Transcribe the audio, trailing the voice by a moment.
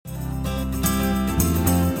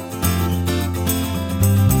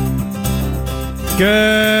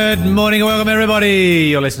Good morning and welcome everybody.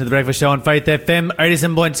 You're listening to The Breakfast Show on Faith FM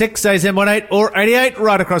 87.6, 87.8 or 88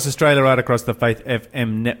 right across Australia, right across the Faith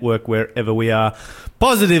FM network, wherever we are.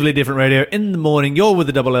 Positively Different Radio in the morning. You're with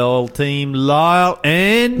the Double L team, Lyle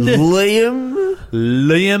and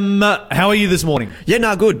Liam. How are you this morning? Yeah,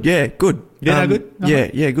 no, good. Yeah, good. Yeah, no, good?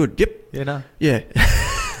 Yeah, good. Yep. Yeah, no. Yeah.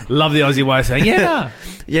 Love the Aussie way of saying, yeah, no.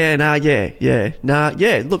 Yeah, nah, yeah. Nah,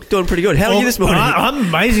 yeah, look, doing pretty good. How are you this morning? I'm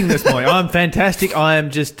amazing this morning. I'm fantastic. I am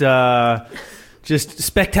just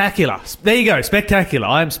spectacular. There you go, spectacular.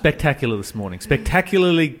 I am spectacular this morning.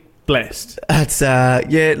 Spectacularly blessed. That's, good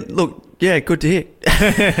to hear.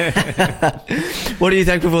 What are you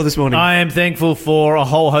thankful for this morning? I am thankful for a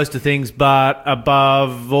whole host of things, but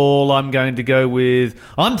above all, I'm going to go with,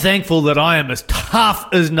 I'm thankful that I am as tough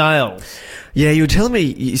as nails. Yeah, you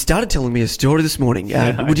started telling me a story this morning.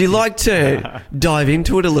 Would you like to dive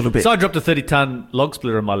into it a little bit? So I dropped a 30-ton log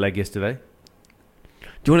splitter on my leg yesterday.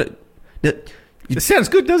 Do you want to... It sounds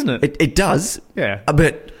good, doesn't it? It does. Yeah.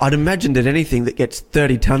 But I'd imagine that anything that gets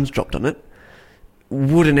 30 tons dropped on it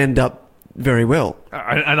wouldn't end up very well.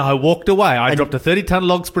 And I walked away. I dropped a 30-ton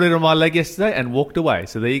log splitter on my leg yesterday and walked away.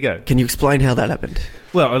 So there you go. Can you explain how that happened?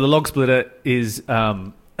 Well, the log splitter is...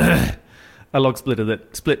 a log splitter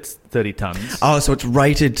that splits 30 tons. Oh, so it's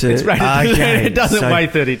rated to... It's rated okay. It doesn't weigh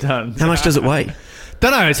 30 tons. How much does it weigh?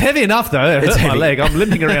 Don't know. It's heavy enough, though. It hurt heavy. my leg. I'm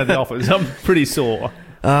limping around the office. I'm pretty sore.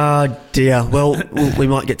 Oh, dear. Well, we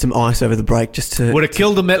might get some ice over the break just to... Would have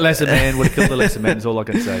killed the lesser man. Would have killed the lesser man is all I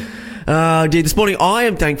can say. Dear, this morning I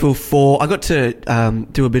am thankful for... I got to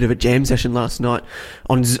do a bit of a jam session last night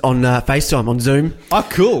on FaceTime, on Zoom. Oh,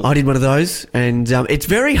 cool. I did one of those, and it's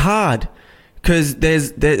very hard because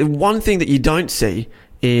there's one thing that you don't see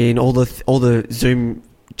in all the Zoom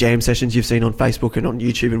jam sessions you've seen on Facebook and on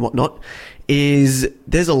YouTube and whatnot is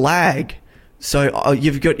there's a lag. So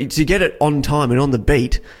you've got to get it on time and on the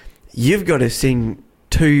beat. You've got to sing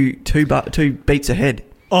two beats ahead.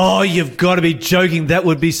 Oh, you've got to be joking. That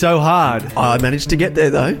would be so hard. I managed to get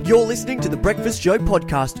there, though. You're listening to the Breakfast Show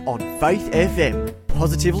podcast on Faith FM.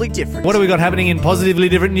 Positively different. What have we got happening in Positively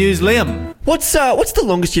Different news, Liam? What's the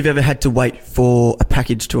longest you've ever had to wait for a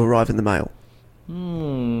package to arrive in the mail?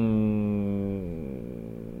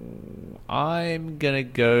 I'm going to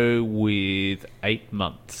go with 8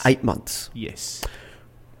 months. 8 months. Yes.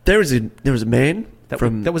 There was a man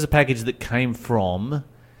that was a package that came from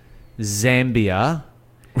Zambia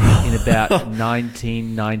in about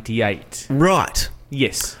 1998. Right.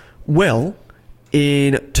 Yes. Well,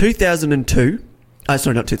 in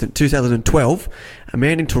 2012, a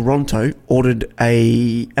man in Toronto ordered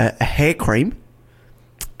a hair cream,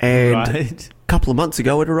 and Right. a couple of months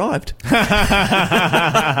ago it arrived.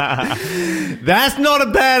 That's not a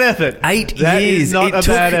bad effort. 8 That years. is not It a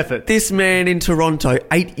took bad effort. This man in Toronto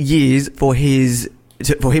 8 years for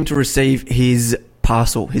him to receive his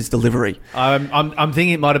parcel, his delivery. I'm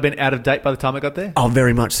thinking it might have been out of date by the time it got there. Oh,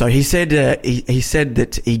 very much so. He said he said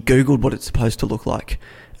that he Googled what it's supposed to look like,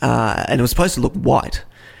 and it was supposed to look white.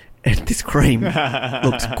 And this cream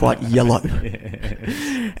looks quite yellow.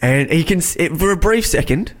 And for a brief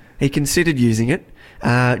second, he considered using it,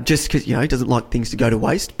 just because he doesn't like things to go to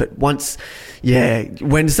waste. But when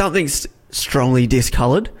something's strongly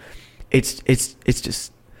discoloured, it's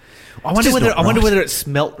just. I wonder whether it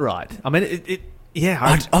smelt right. I mean,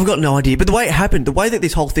 I've got no idea. But the way it happened, the way that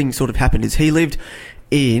this whole thing sort of happened is he lived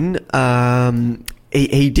in...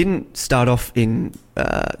 He didn't start off in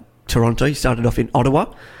Toronto. He started off in Ottawa,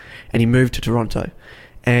 and he moved to Toronto.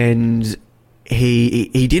 And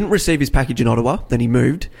he didn't receive his package in Ottawa. Then he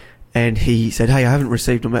moved, and he said, "Hey, I haven't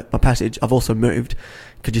received my package. I've also moved.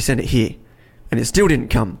 Could you send it here?" And it still didn't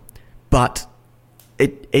come. But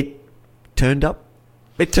it turned up.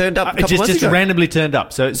 It turned up a couple months ago. Randomly turned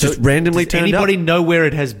up. So randomly turned up. Does anybody know where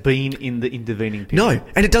it has been in the intervening period? No,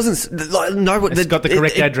 and it doesn't. It's got the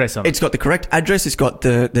correct address on it. It's got the correct address. It's got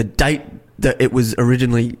the date that it was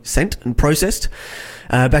originally sent and processed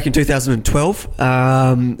back in 2012.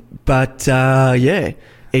 That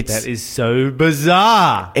is so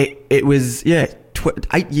bizarre. It was 8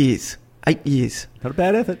 years. 8 years. Not a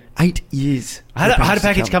bad effort. 8 years. I had a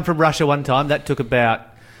package come from Russia one time. That took about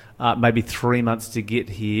maybe 3 months to get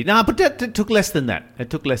here. No, but it took less than that.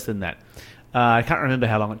 I can't remember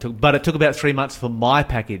how long it took, but it took about 3 months for my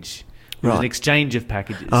package. It was an exchange of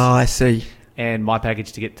packages. Oh, I see. And my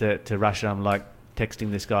package to get to Russia, I'm like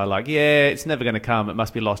texting this guy like, yeah, it's never going to come. It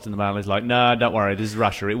must be lost in the mail. And he's like, no, don't worry. This is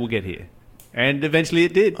Russia. It will get here. And eventually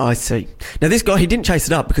it did. I see. Now, this guy, he didn't chase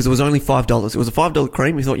it up because it was only $5. It was a $5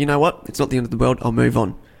 cream. He thought, you know what? It's not the end of the world. I'll move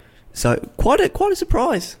on. So quite a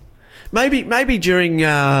surprise. Maybe during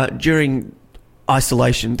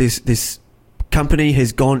isolation, this company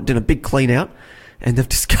has done a big clean out, and they've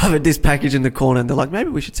discovered this package in the corner, and they're like, maybe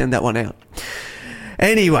we should send that one out.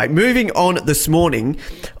 Anyway, moving on this morning,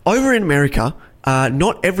 over in America,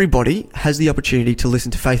 not everybody has the opportunity to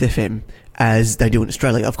listen to Faith FM as they do in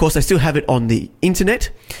Australia. Of course, they still have it on the internet,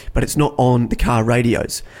 but it's not on the car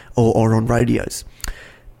radios or on radios.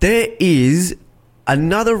 There is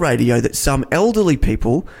another radio that some elderly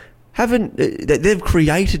people they've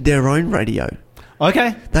created their own radio.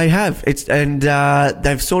 Okay. They have.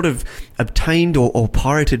 They've sort of obtained or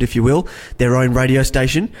pirated, if you will, their own radio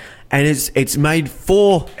station, and it's made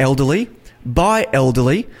for elderly, by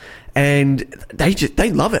elderly, and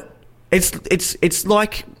they love it. It's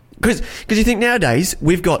like, because you think nowadays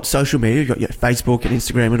we've got social media, you've got your Facebook and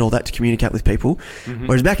Instagram and all that to communicate with people,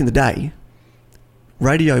 whereas back in the day,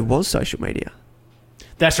 radio was social media.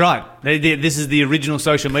 That's right. This is the original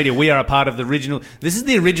social media. We are a part of the original. This is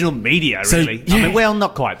the original media, really. So, yeah. I mean, well,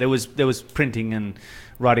 not quite. There was printing and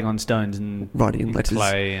writing on stones and writing in letters,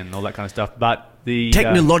 clay and all that kind of stuff. But the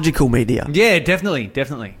technological media. Yeah, definitely.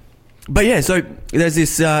 But yeah, so there's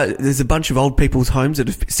this. There's a bunch of old people's homes that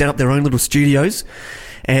have set up their own little studios,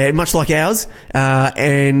 much like ours.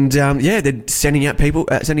 They're sending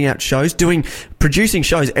out shows, producing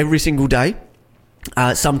shows every single day.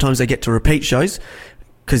 Sometimes they get to repeat shows.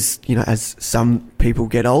 Because, as some people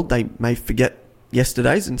get old, they may forget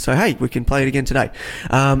yesterday's and say, hey, we can play it again today.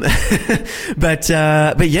 But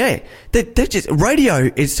yeah, they're just, radio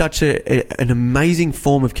is such an amazing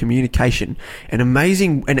form of communication, an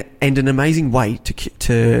amazing way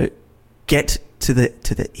to get to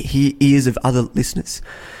the ears of other listeners,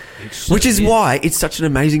 which is why it's such an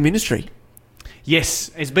amazing ministry.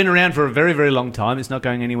 Yes, it's been around for a very, very long time. It's not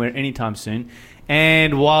going anywhere anytime soon.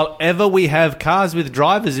 And while ever we have cars with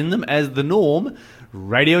drivers in them as the norm,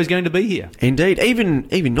 radio is going to be here. Indeed,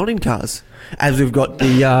 even not in cars, as we've got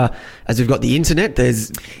the internet. I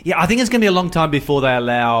think it's going to be a long time before they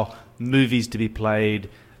allow movies to be played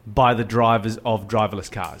by the drivers of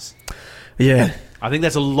driverless cars. Yeah. I think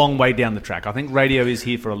that's a long way down the track. I think radio is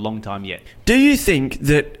here for a long time yet. Do you think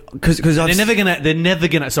that because they're never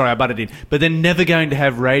gonna? Sorry, I butted in, but they're never going to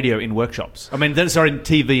have radio in workshops.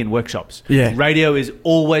 TV in workshops. Yeah, radio is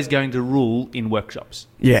always going to rule in workshops.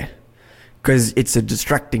 Yeah, because it's a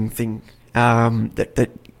distracting thing.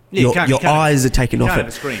 Your eyes are taken off it. You can't have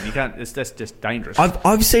a screen. You can't. That's just dangerous.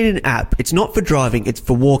 I've seen an app. It's not for driving. It's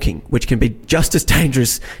for walking, which can be just as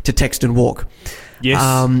dangerous to text and walk. Yes.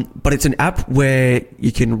 But it's an app where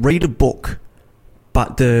you can read a book,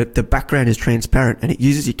 but the background is transparent and it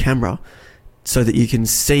uses your camera so that you can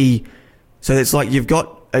see. So it's like you've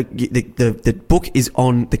got the book is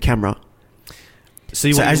on the camera. So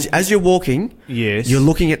as you're walking, yes, you're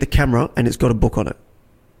looking at the camera and it's got a book on it.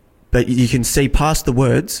 But you can see past the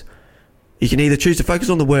words. You can either choose to focus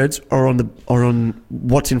on the words or on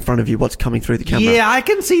what's in front of you, what's coming through the camera. Yeah, I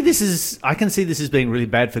can see this as being really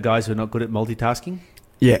bad for guys who are not good at multitasking.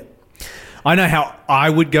 Yeah. I know how I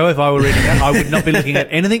would go if I were reading that. I would not be looking at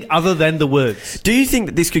anything other than the words. Do you think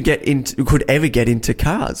that this could ever get into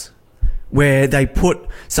cars, where they put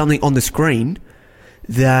something on the screen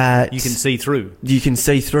that you can see through?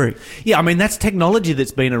 Yeah, I mean, that's technology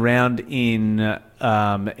that's been around in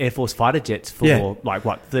Air Force fighter jets for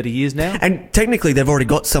 30 years now. And technically, they've already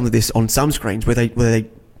got some of this on some screens where they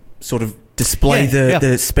sort of display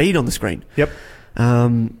the speed on the screen. Yep.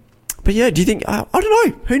 But yeah, do you think? I don't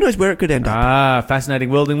know. Who knows where it could end up? Fascinating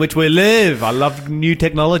world in which we live. I love new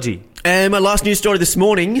technology. And my last news story this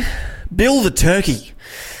morning: Bill the turkey.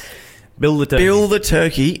 Bill the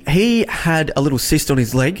turkey, he had a little cyst on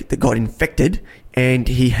his leg that got infected, and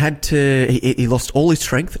he lost all his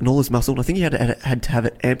strength and all his muscle, and I think he had to have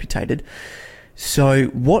it amputated. So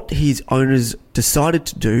what his owners decided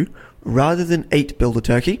to do, rather than eat Bill the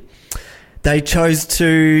turkey, they chose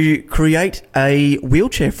to create a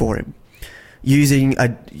wheelchair for him, using a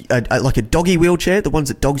doggy wheelchair, the ones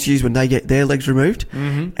that dogs use when they get their legs removed,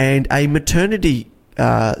 and a maternity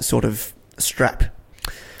sort of strap.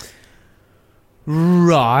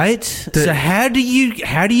 Right. So how do you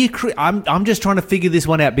I'm just trying to figure this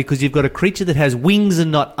one out, because you've got a creature that has wings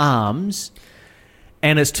and not arms,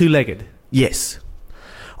 and it's two-legged. Yes.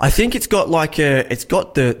 I think it's got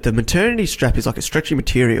the maternity strap is like a stretchy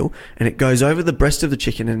material, and it goes over the breast of the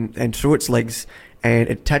chicken and through its legs, and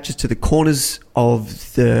it attaches to the corners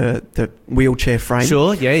of the wheelchair frame.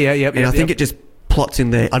 Sure. Yeah. And I think it just plots in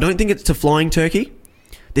there. I don't think it's a flying turkey.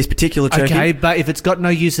 This particular turkey. Okay, but if it's got no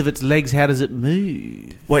use of its legs, how does it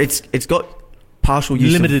move? Well, it's got partial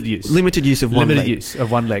use, limited use of one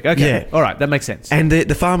leg. Okay, Yeah. all right, that makes sense. And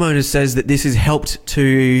the farm owner says that this has helped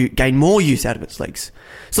to gain more use out of its legs.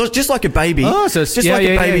 So it's just like a baby. Oh, so it's just like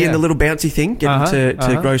a baby in the little bouncy thing, getting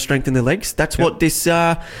to grow strength in their legs. That's what this.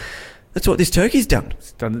 That's what this turkey's done.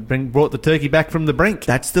 Brought the turkey back from the brink.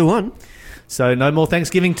 That's the one. So no more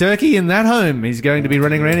Thanksgiving turkey in that home. He's going to be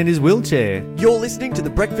running around in his wheelchair. You're listening to the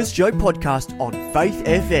Breakfast Show podcast on Faith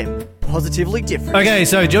FM. Positively different. Okay,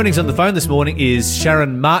 so joining us on the phone this morning is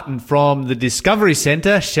Sharon Martin from the Discovery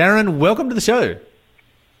Centre. Sharon, welcome to the show.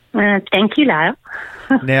 Thank you, Lyle.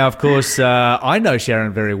 Now, of course, I know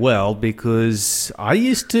Sharon very well because I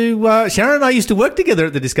used to, Sharon and I used to work together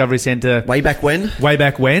at the Discovery Centre. Way back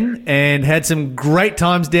when, and had some great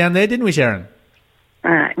times down there, didn't we, Sharon?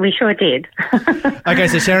 We sure did. Okay,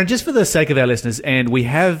 so Sharon, just for the sake of our listeners, and we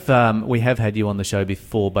have had you on the show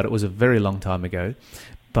before, but it was a very long time ago.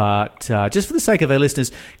 But just for the sake of our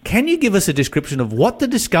listeners, can you give us a description of what the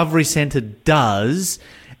Discovery Centre does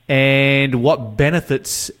and what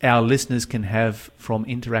benefits our listeners can have from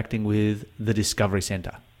interacting with the Discovery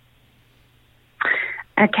Centre?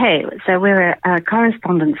 Okay, so we're a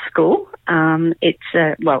correspondence school. It's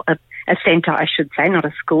a centre, I should say, not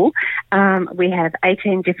a school. We have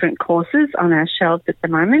 18 different courses on our shelves at the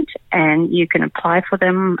moment, and you can apply for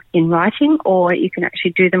them in writing, or you can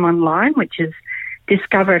actually do them online, which is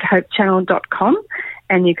discover@hopechannel.com,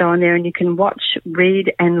 and you go on there and you can watch,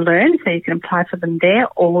 read and learn, so you can apply for them there,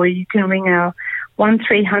 or you can ring our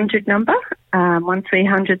 1300 number,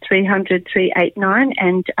 1300 300 389,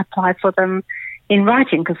 and apply for them in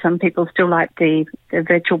writing, because some people still like the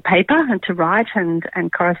virtual paper and to write and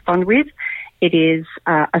correspond with. It is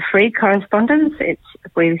a free correspondence.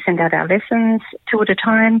 We send out our lessons 2 at a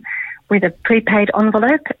time with a prepaid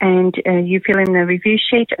envelope, and you fill in the review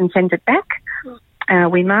sheet and send it back.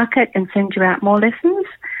 We mark it and send you out more lessons.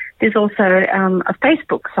 There's also a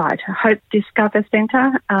Facebook site, Hope Discover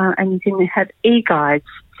Centre, and you can have e-guides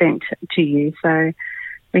sent to you. So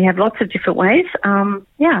we have lots of different ways.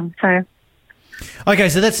 Okay,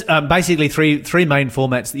 so that's basically three main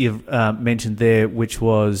formats that you've mentioned there, which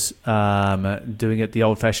was doing it the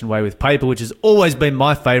old-fashioned way with paper, which has always been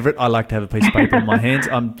my favourite. I like to have a piece of paper in my hands.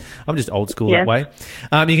 I'm just old school that way.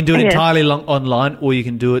 You can do it entirely online, or you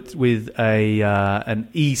can do it with an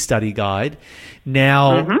e-study guide.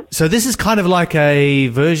 Now, so this is kind of like a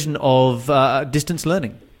version of distance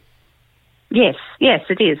learning. Yes,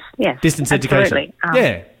 it is. Yes, distance absolutely.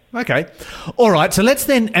 education. Okay. All right. So let's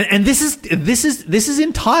then, and this is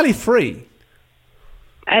entirely free.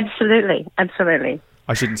 Absolutely.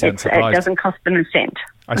 I shouldn't sound surprised. It doesn't cost them a cent.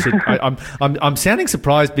 I'm sounding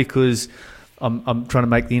surprised because I'm trying to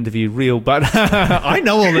make the interview real, but I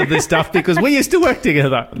know all of this stuff because we used to work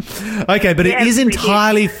together. Okay, but it is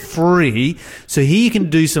entirely free. So here you can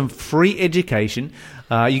do some free education.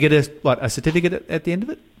 You get a certificate at the end of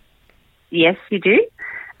it? Yes, you do.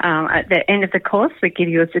 At the end of the course, we give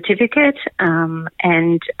you a certificate, and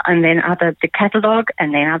then the catalogue,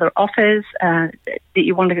 and then other offers that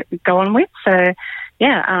you want to go on with. So,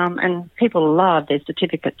 and people love their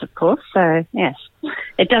certificates, of course. So, yes,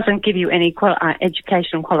 it doesn't give you any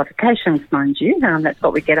educational qualifications, mind you. That's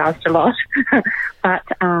what we get asked a lot. But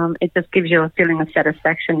it just gives you a feeling of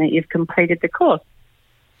satisfaction that you've completed the course.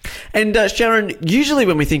 And Sharon, usually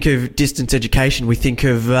when we think of distance education, we think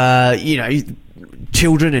of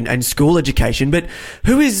children and school education. But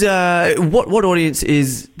who is what audience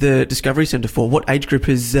is the Discovery Centre for? What age group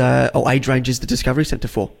or age range is the Discovery Centre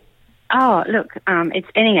for? Oh, look, it's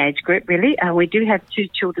any age group really. We do have 2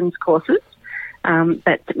 children's courses,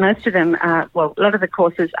 but most of them a lot of the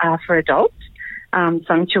courses are for adults.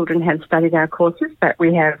 Some children have studied our courses, but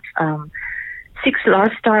we have 6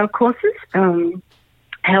 lifestyle courses.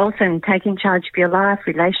 Health and taking charge of your life,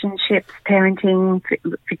 relationships, parenting.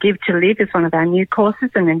 Forgive to Live is one of our new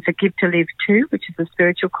courses, and then Forgive to Live 2, which is a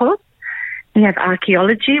spiritual course. We have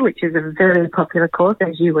archaeology, which is a very popular course,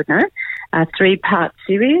 as you would know, a 3-part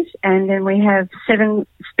series, and then we have 7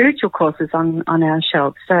 spiritual courses on our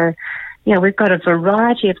shelves. So, we've got a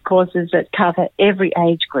variety of courses that cover every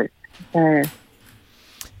age group. So.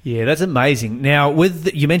 Yeah, that's amazing. Now,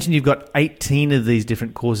 you mentioned you've got 18 of these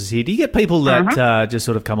different courses here. Do you get people that just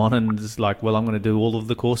sort of come on and just like, well, I'm going to do all of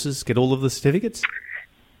the courses, get all of the certificates?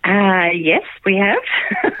 Yes, we have.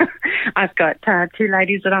 I've got 2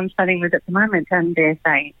 ladies that I'm studying with at the moment, and they're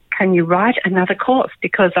saying, can you write another course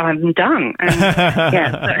because I'm done?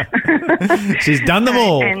 And, she's done them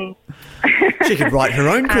all. And she could write her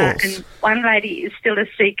own course. And one lady is still a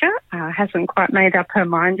seeker, hasn't quite made up her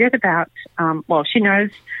mind yet about, she knows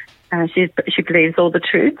She believes all the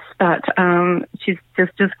truths, but she's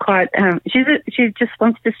just quite. She just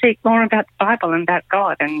wants to seek more about the Bible and about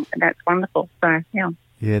God, and that's wonderful. So yeah.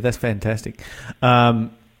 Yeah, that's fantastic.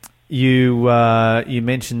 You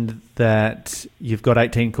mentioned that you've got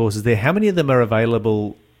 18 courses there. How many of them are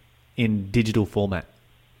available in digital format?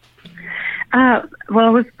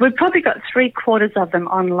 Well, we've probably got 3/4 of them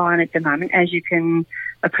online at the moment, as you can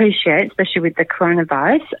appreciate, especially with the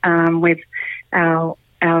coronavirus. With our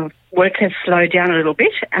work has slowed down a little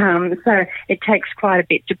bit, so it takes quite a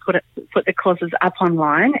bit to put the courses up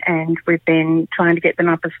online, and we've been trying to get them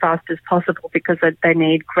up as fast as possible because they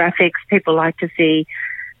need graphics. People like to see,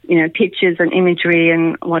 pictures and imagery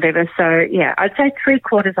and whatever. So, yeah, I'd say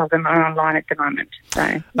 3/4 of them are online at the moment.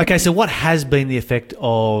 So, okay, so what has been the effect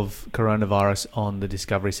of coronavirus on the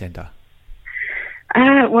Discovery Centre?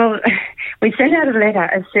 Well, we sent out a letter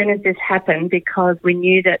as soon as this happened because we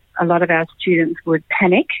knew that a lot of our students would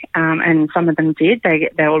panic, and some of them did. They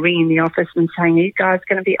were ringing the office and saying, "Are you guys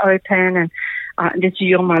going to be open?" And this is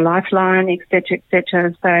you're my lifeline, etc.,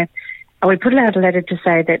 etc. So we put out a letter to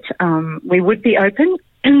say that we would be open,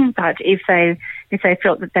 but if they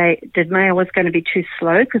felt that the mail was going to be too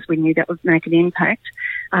slow, because we knew that would make an impact,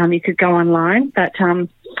 you could go online. But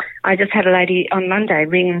I just had a lady on Monday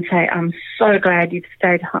ring and say, "I'm so glad you've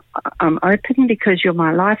stayed open because you're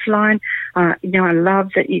my lifeline. I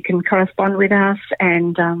love that you can correspond with us,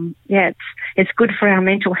 and it's good for our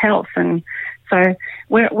mental health." And so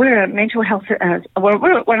we're a mental health.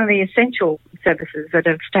 We're one of the essential services that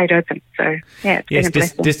have stayed open. So yeah, it's been a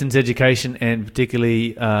blessing. Distance education, and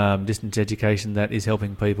particularly distance education that is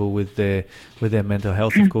helping people with their mental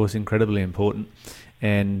health, of course, incredibly important.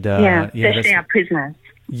 And especially our prisoners.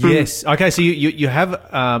 Yes. Okay. So you have,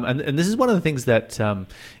 and this is one of the things that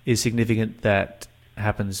is significant that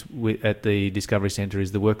happens at the Discovery Centre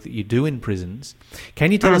is the work that you do in prisons.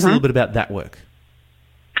 Can you tell us a little bit about that work?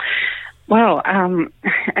 Well,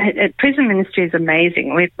 prison ministry is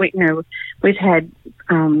amazing. We've had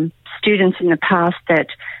students in the past that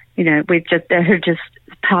who've just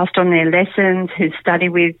passed on their lessons, who study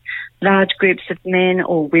with large groups of men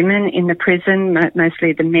or women in the prison,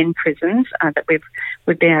 mostly the men prisons that we've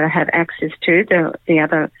been able to have access to.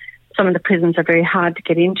 Some of the prisons are very hard to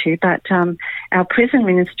get into, but our prison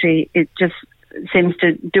ministry, it just seems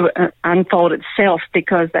to unfold itself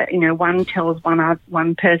because one tells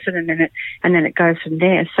one person and then it goes from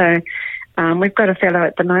there. So we've got a fellow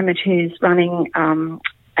at the moment who's running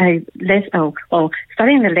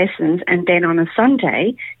studying the lessons, and then on a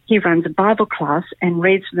Sunday he runs a Bible class and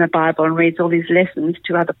reads from the Bible and reads all his lessons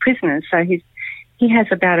to other prisoners. So he has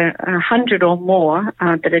about 100 or more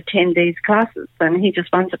that attend these classes, and he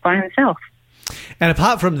just runs it by himself. And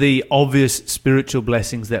apart from the obvious spiritual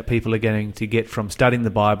blessings that people are going to get from studying the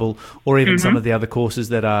Bible, or even some of the other courses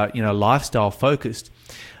that are lifestyle focused,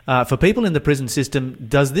 for people in the prison system,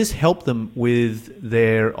 does this help them with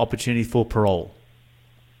their opportunity for parole?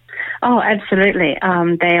 Oh, absolutely.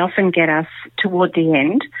 They often get us toward the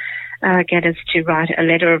end, get us to write a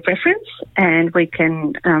letter of reference, and we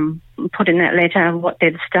can put in that letter what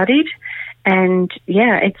they've studied. And,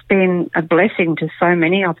 yeah, it's been a blessing to so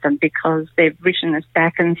many of them because they've written us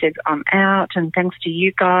back and said, "I'm out, and thanks to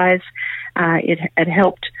you guys, it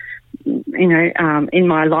helped, in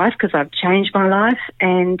my life because I've changed my life,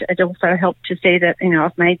 and it also helped to see that,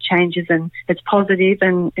 I've made changes and it's positive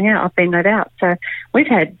and, I've been let out." So we've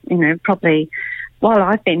had, probably, while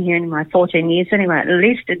I've been here in my 14 years anyway, at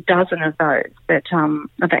least a dozen of those that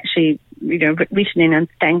have actually, written in and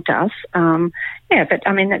thanked us. But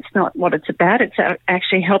I mean, that's not what it's about. It's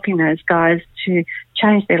actually helping those guys to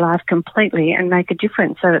change their life completely and make a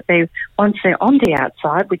difference so that once they're on the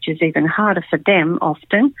outside, which is even harder for them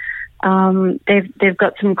often, they've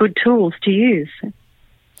got some good tools to use.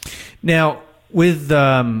 Now, with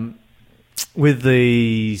the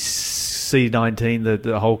C-19,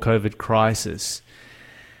 the whole COVID crisis,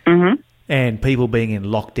 and people being in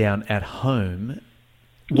lockdown at home,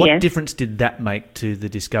 what difference did that make to the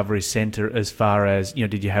Discovery Centre as far as,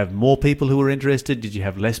 did you have more people who were interested? Did you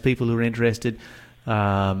have less people who were interested?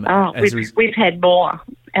 We've had more.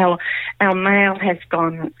 Our mail has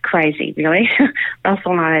gone crazy, really.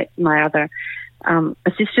 Russell and my other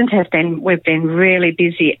assistant we've been really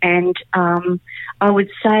busy. And I would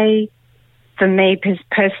say, for me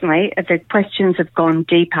personally, the questions have gone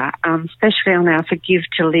deeper, especially on our Forgive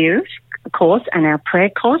to Live course and our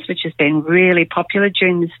prayer course, which has been really popular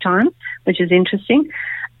during this time, which is interesting.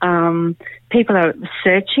 People are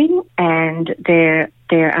searching, and they're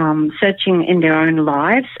searching in their own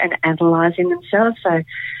lives and analysing themselves. So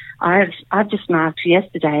I've just marked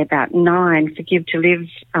yesterday about 9 Forgive to Live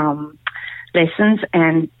lessons,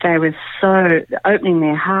 and they were so opening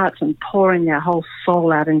their hearts and pouring their whole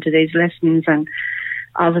soul out into these lessons. And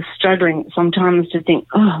I was struggling sometimes to think,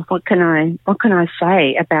 what can I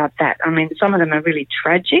say about that? I mean, some of them are really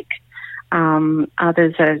tragic.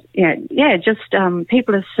 Others are,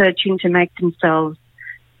 people are searching to make themselves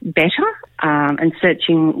better and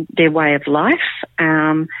searching their way of life.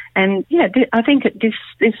 I think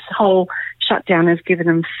this whole shutdown has given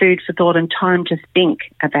them food for thought and time to think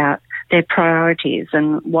about their priorities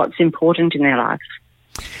and what's important in their life.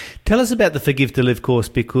 Tell us about the Forgive to Live course,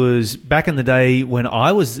 because back in the day when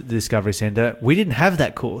I was at the Discovery Centre, we didn't have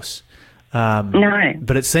that course. No.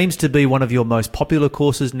 But it seems to be one of your most popular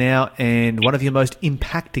courses now and one of your most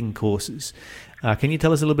impacting courses. Can you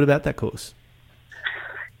tell us a little bit about that course?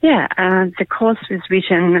 Yeah, the course was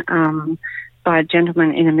written by a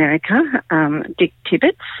gentleman in America, Dick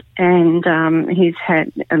Tibbetts, and he's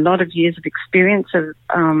had a lot of years of experience of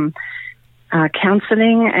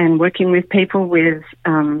counselling and working with people with,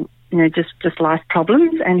 just life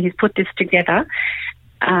problems, and he's put this together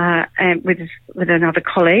and with another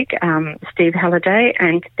colleague, Steve Halliday,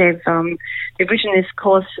 and they've written this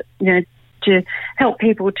course, to help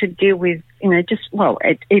people to deal with,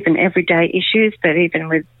 even everyday issues, but even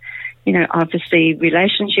with, obviously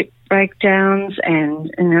relationship breakdowns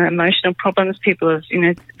and, emotional problems, people have,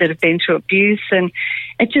 that have been through abuse. And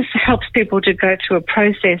it just helps people to go through a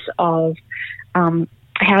process of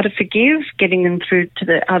how to forgive, getting them through to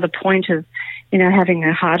the other point of, having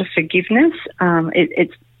a heart of forgiveness.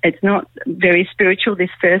 It's not very spiritual, this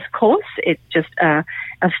first course. It's just a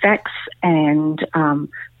facts and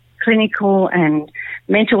clinical and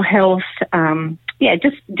mental health,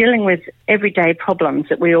 just dealing with everyday problems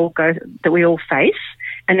that we all face.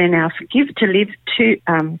 And then our Forgive to Live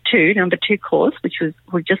number 2 course, which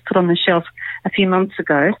we just put on the shelf a few months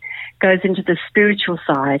ago, goes into the spiritual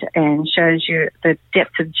side and shows you the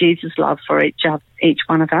depth of Jesus' love for each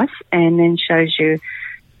one of us, and then shows you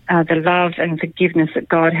the love and forgiveness that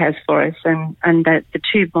God has for us, and that the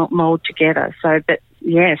two mold together. So that,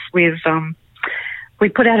 yes, we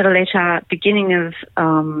put out a letter beginning of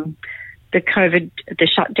the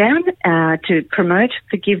shutdown to promote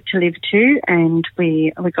Forgive to Live 2, and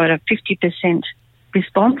we got a 50%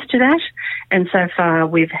 response to that. And so far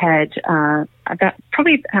we've had about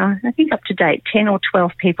probably, I think up to date, 10 or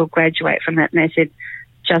 12 people graduate from that, and they said,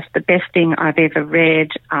 just the best thing I've ever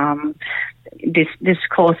read. This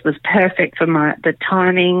course was perfect for the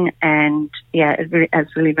timing, and it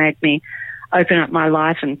has really made me open up my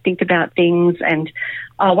life and think about things. And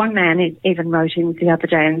one man even wrote in the other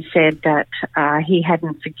day and said that he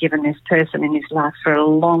hadn't forgiven this person in his life for a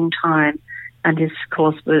long time, and this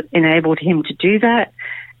course enabled him to do that.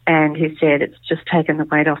 And he said, it's just taken the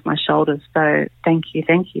weight off my shoulders. So thank you.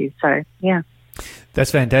 So, yeah.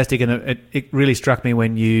 That's fantastic, and it really struck me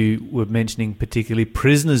when you were mentioning particularly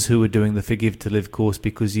prisoners who were doing the Forgive to Live course,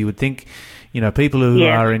 because you would think, people who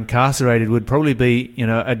are incarcerated would probably be,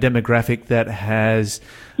 a demographic that has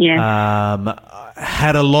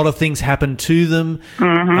had a lot of things happen to them,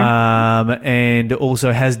 and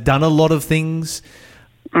also has done a lot of things,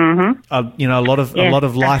 a lot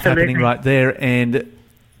of life happening right there, and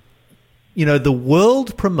the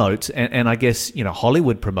world promotes, and I guess,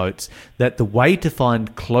 Hollywood promotes, that the way to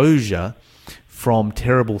find closure from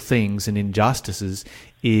terrible things and injustices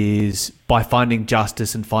is by finding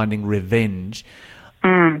justice and finding revenge.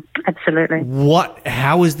 Absolutely.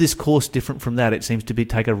 How is this course different from that? It seems to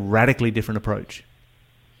take a radically different approach.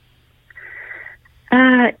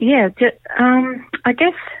 I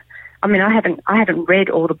guess. I mean, I haven't read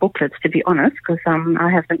all the booklets, to be honest, because I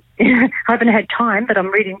haven't had time. But I'm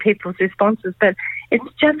reading people's responses. But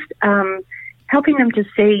it's just helping them to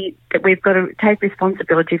see that we've got to take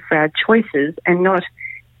responsibility for our choices, and not,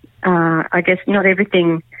 not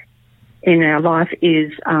everything in our life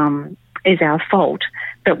is our fault.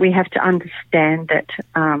 But we have to understand that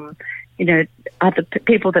other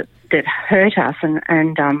people that hurt us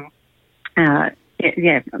and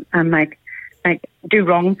do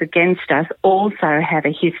wrongs against us also have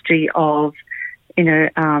a history of,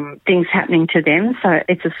 things happening to them. So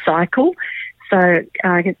it's a cycle. So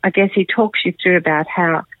I guess he talks you through about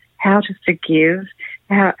how to forgive,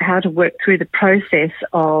 how to work through the process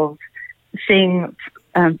of seeing,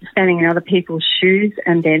 standing in other people's shoes,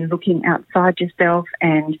 and then looking outside yourself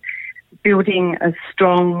and building a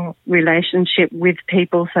strong relationship with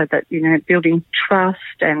people, so that, building trust.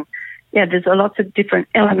 And there's a lots of different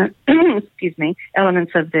elements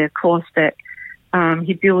of the course that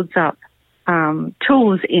he builds up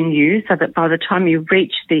tools in you, so that by the time you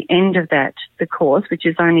reach the end of the course, which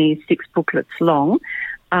is only 6 booklets long,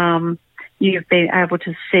 you've been able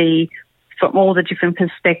to see from all the different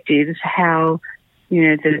perspectives, how,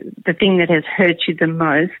 the thing that has hurt you the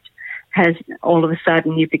most has all of a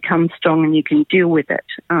sudden you become strong and you can deal with it.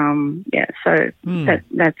 That's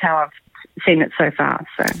how I've seen it so far.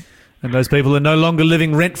 So. And those people are no longer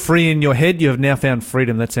living rent-free in your head. You have now found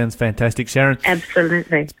freedom. That sounds fantastic, Sharon.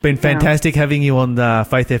 Absolutely. It's been fantastic having you on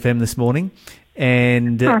Faith FM this morning.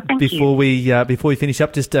 And before we finish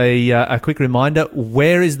up, just a quick reminder,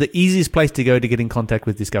 where is the easiest place to go to get in contact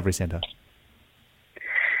with Discovery Centre?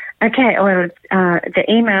 Okay, well, the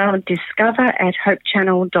email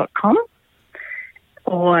discover@hopechannel.com,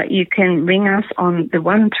 or you can ring us on the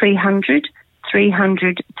 1300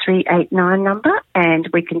 300 389 number, and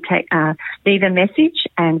we can leave a message,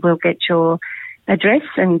 and we'll get your address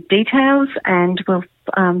and details, and we'll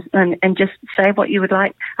and just say what you would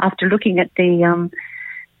like. After looking at the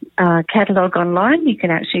catalogue online, you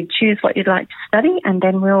can actually choose what you'd like to study, and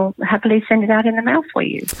then we'll happily send it out in the mail for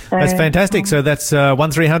you. So, that's fantastic. So that's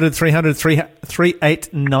 1300 300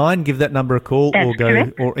 389. Give that number a call, or go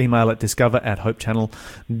correct. Or email at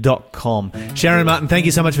discover@hopechannel.com. Sharon Martin, thank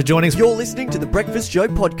you so much for joining us. You're listening to the Breakfast Show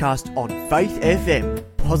podcast on Faith FM.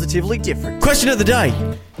 Positively different. Question of the day.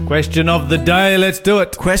 Question of the day. Let's do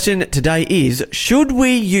it. Question today is, should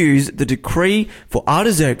we use the decree for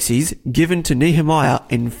Artaxerxes given to Nehemiah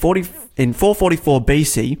in 444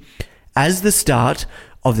 BC as the start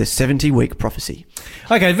of the 70-week prophecy?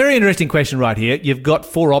 Okay, very interesting question right here. You've got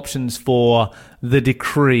four options for the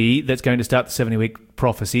decree that's going to start the 70-week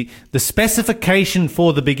prophecy. The specification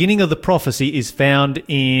for the beginning of the prophecy is found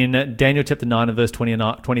in Daniel chapter 9 and verse 20 and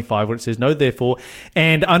 25, where it says, "Know therefore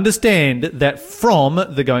and understand that from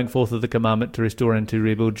the going forth of the commandment to restore and to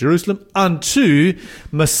rebuild Jerusalem unto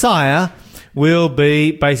Messiah will be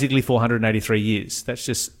basically 483 years." That's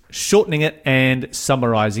just shortening it and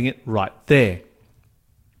summarizing it right there.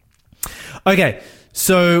 Okay,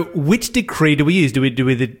 so which decree do we use? Do we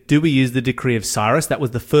use the decree of Cyrus? That was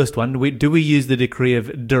the first one. Do we use the decree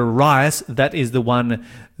of Darius? That is the one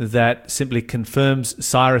that simply confirms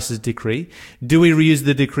Cyrus's decree. Do we reuse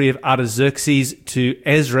the decree of Artaxerxes to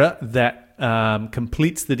Ezra that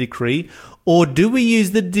completes the decree? Or do we use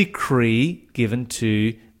the decree given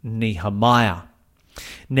to Nehemiah?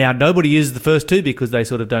 Now, nobody uses the first two because they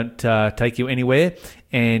sort of don't take you anywhere,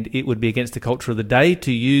 and it would be against the culture of the day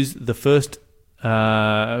to use the first,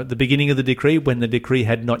 the beginning of the decree when the decree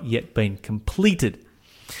had not yet been completed.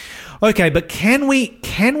 Okay, but can we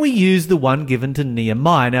use the one given to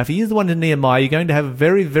Nehemiah? Now, if you use the one to Nehemiah, you're going to have a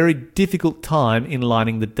very, very difficult time in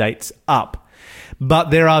lining the dates up. But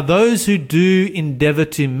there are those who do endeavour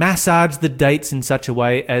to massage the dates in such a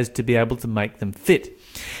way as to be able to make them fit.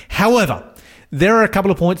 However, there are a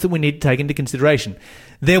couple of points that we need to take into consideration.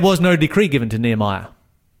 There was no decree given to Nehemiah.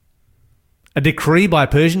 A decree by a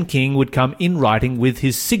Persian king would come in writing with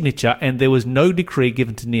his signature, and there was no decree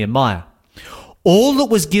given to Nehemiah. All that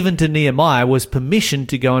was given to Nehemiah was permission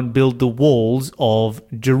to go and build the walls of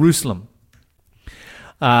Jerusalem.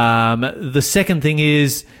 The second thing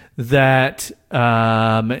is that,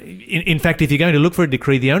 in fact, if you're going to look for a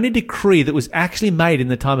decree, the only decree that was actually made in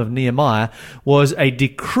the time of Nehemiah was a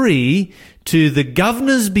decree to the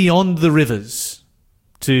governors beyond the rivers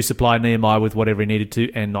to supply Nehemiah with whatever he needed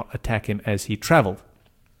to and not attack him as he travelled.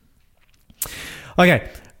 Okay,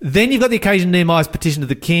 then you've got the occasion of Nehemiah's petition to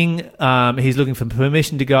the king. He's looking for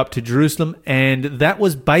permission to go up to Jerusalem, and that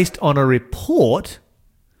was based on a report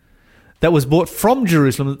that was brought from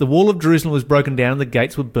Jerusalem that the wall of Jerusalem was broken down and the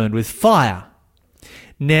gates were burned with fire.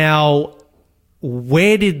 Now,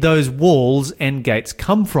 where did those walls and gates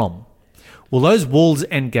come from? Well, those walls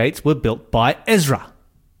and gates were built by Ezra.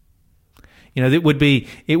 You know, it would be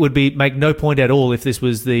make no point at all if this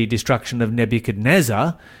was the destruction of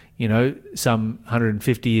Nebuchadnezzar, you know, some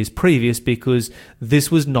 150 years previous, because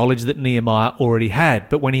this was knowledge that Nehemiah already had.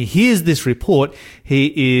 But when he hears this report,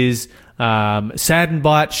 he is saddened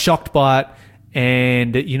by it, shocked by it,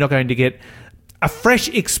 and you're not going to get a fresh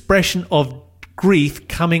expression of grief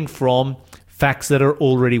coming from facts that are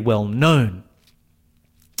already well known.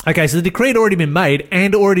 Okay, so the decree had already been made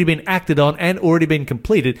and already been acted on and already been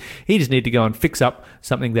completed. He just needed to go and fix up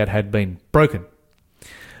something that had been broken.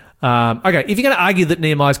 Okay, if you're going to argue that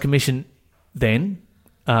Nehemiah's commission then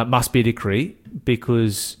must be a decree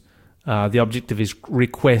because the object of his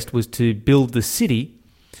request was to build the city,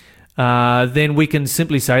 then we can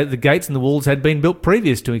simply say that the gates and the walls had been built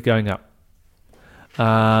previous to it going up.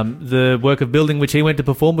 The work of building which he went to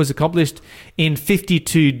perform was accomplished in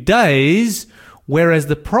 52 days, whereas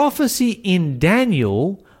the prophecy in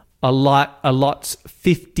Daniel allots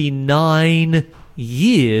 59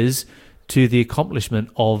 years to the accomplishment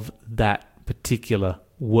of that particular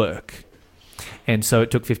work. And so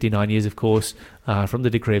it took 59 years, of course, from the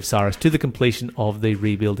decree of Cyrus to the completion of the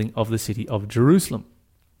rebuilding of the city of Jerusalem.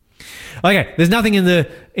 Okay, there's nothing there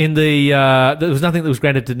was nothing that was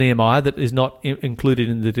granted to Nehemiah that is not included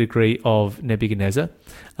in the decree of Nebuchadnezzar.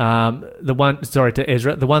 To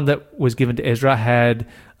Ezra. The one that was given to Ezra had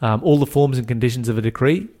all the forms and conditions of a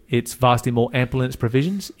decree. It's vastly more ample in its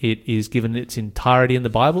provisions. It is given its entirety in the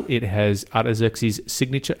Bible. It has Artaxerxes'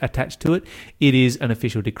 signature attached to it. It is an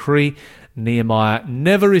official decree. Nehemiah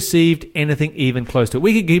never received anything even close to it.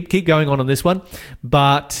 We could keep going on this one,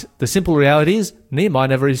 but the simple reality is Nehemiah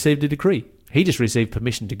never received a decree. He just received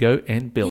permission to go and build.